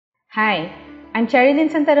Hi, I'm Lyn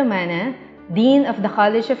Sta, Romana, Dean of the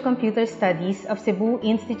College of Computer Studies of Cebu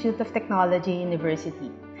Institute of Technology University.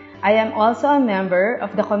 I am also a member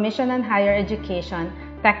of the Commission on Higher Education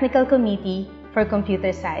Technical Committee for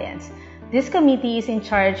Computer Science. This committee is in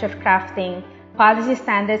charge of crafting policy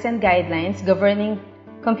standards and guidelines governing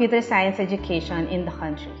computer science education in the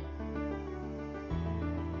country.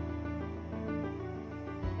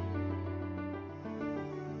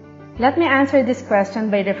 Let me answer this question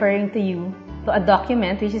by referring to you to a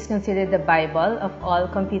document which is considered the Bible of all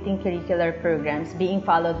computing curricular programs being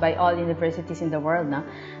followed by all universities in the world.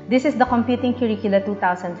 This is the Computing Curricula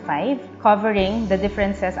 2005, covering the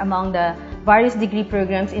differences among the various degree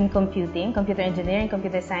programs in computing, computer engineering,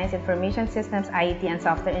 computer science, information systems, IT, and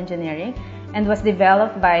software engineering, and was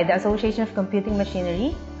developed by the Association of Computing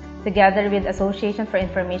Machinery, together with Association for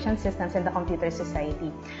Information Systems and the Computer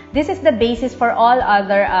Society. This is the basis for all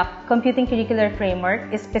other computing curricular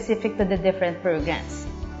framework is specific to the different programs.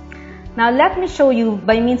 Now let me show you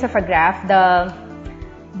by means of a graph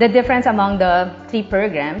the difference among the three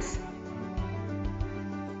programs.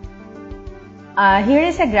 Here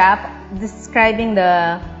is a graph describing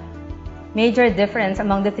the major difference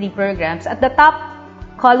among the three programs. At the top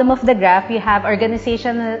column of the graph, you have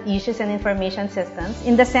organizational issues and information systems.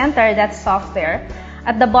 In the center, that's software.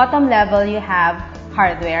 At the bottom level, you have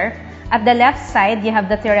hardware. At the left side, you have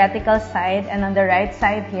the theoretical side, and on the right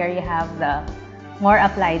side here, you have the more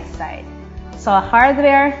applied side. So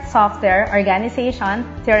hardware, software, organization,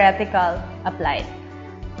 theoretical, applied.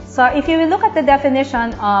 So if you will look at the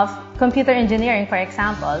definition of computer engineering, for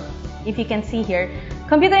example, if you can see here,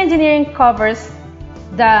 computer engineering covers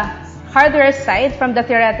the hardware side from the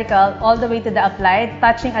theoretical all the way to the applied,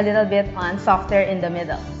 touching a little bit on software in the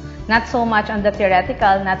middle. Not so much on the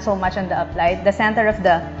theoretical, not so much on the applied. The center of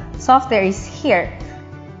the software is here.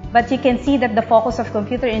 But you can see that the focus of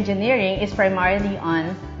computer engineering is primarily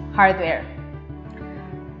on hardware.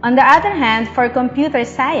 On the other hand, for computer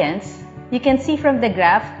science, you can see from the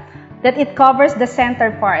graph that it covers the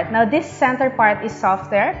center part. Now this center part is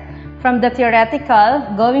software, from the theoretical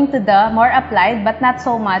going to the more applied, but not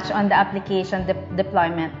so much on the application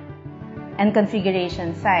deployment and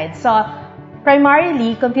configuration side. So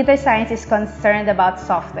primarily, computer science is concerned about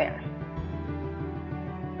software.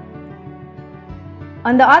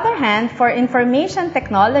 On the other hand, for information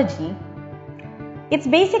technology, it's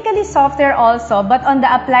basically software also, but on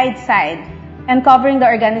the applied side and covering the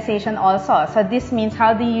organization also. So this means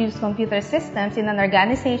how do you use computer systems in an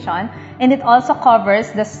organization, and it also covers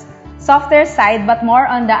the software side, but more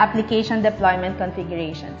on the application deployment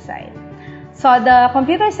configuration side. So the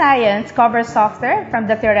computer science covers software from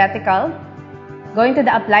the theoretical. Going to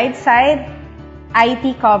the applied side,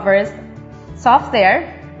 IT covers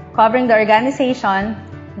software, covering the organization,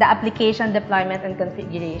 the application deployment and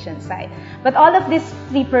configuration side. But all of these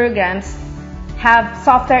three programs have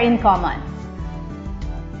software in common,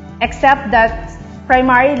 except that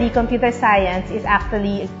primarily, computer science is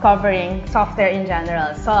actually covering software in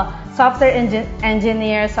general. So software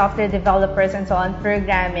engineers, software developers, and so on,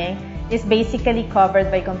 programming is basically covered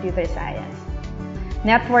by computer science.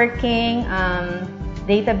 Networking,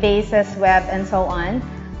 databases, web, and so on,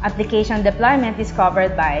 application deployment is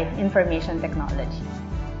covered by information technology.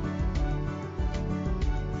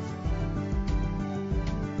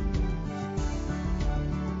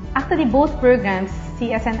 Actually, both programs,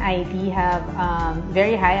 CS and IT, have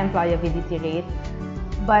very high employability rate,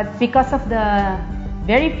 but because of the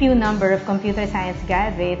very few number of computer science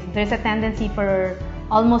graduates, there's a tendency for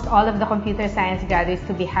almost all of the computer science graduates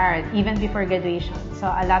to be hired even before graduation. So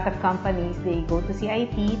a lot of companies, they go to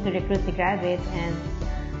CIT to recruit the graduates, and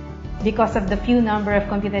because of the few number of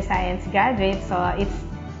computer science graduates, so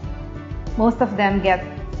most of them get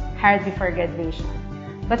hired before graduation.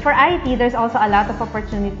 But for IT, there's also a lot of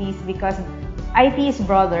opportunities because IT is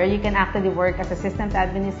broader. You can actually work as a systems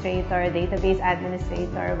administrator, database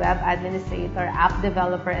administrator, web administrator, app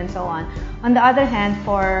developer, and so on. On the other hand,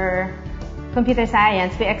 for computer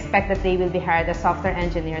science, we expect that they will be hired as software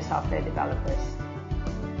engineers, software developers.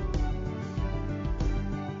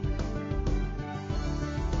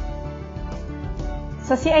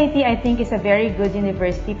 So CIT, I think, is a very good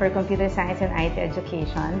university for computer science and IT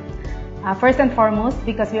education. First and foremost,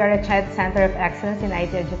 because we are a child center of excellence in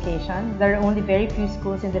IT education. There are only very few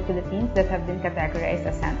schools in the Philippines that have been categorized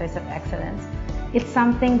as centers of excellence. It's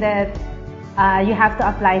something that you have to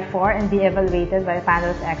apply for and be evaluated by a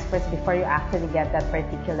panel of experts before you actually get that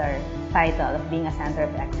particular title of being a center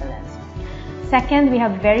of excellence. Second, we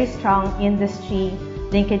have very strong industry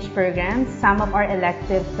linkage programs. Some of our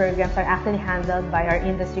elective programs are actually handled by our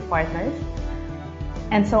industry partners.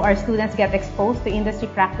 And so our students get exposed to industry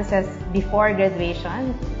practices before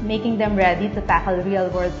graduation, making them ready to tackle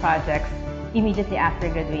real-world projects immediately after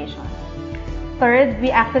graduation. Third,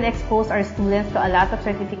 we actually expose our students to a lot of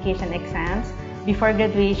certification exams. Before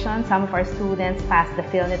graduation, some of our students pass the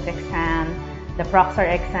PhilNet exam, the Prof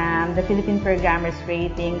exam, the Philippine Programmers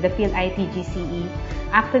Rating, the PhilIT-GCE.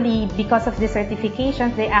 Actually, because of the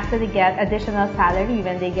certifications, they actually get additional salary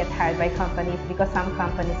when they get hired by companies, because some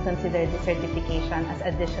companies consider the certification as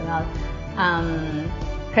additional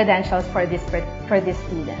credentials for these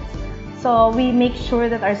students. So we make sure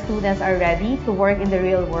that our students are ready to work in the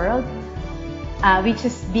real world, which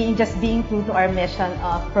is being true to our mission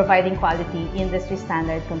of providing quality industry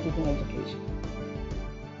standard computing education.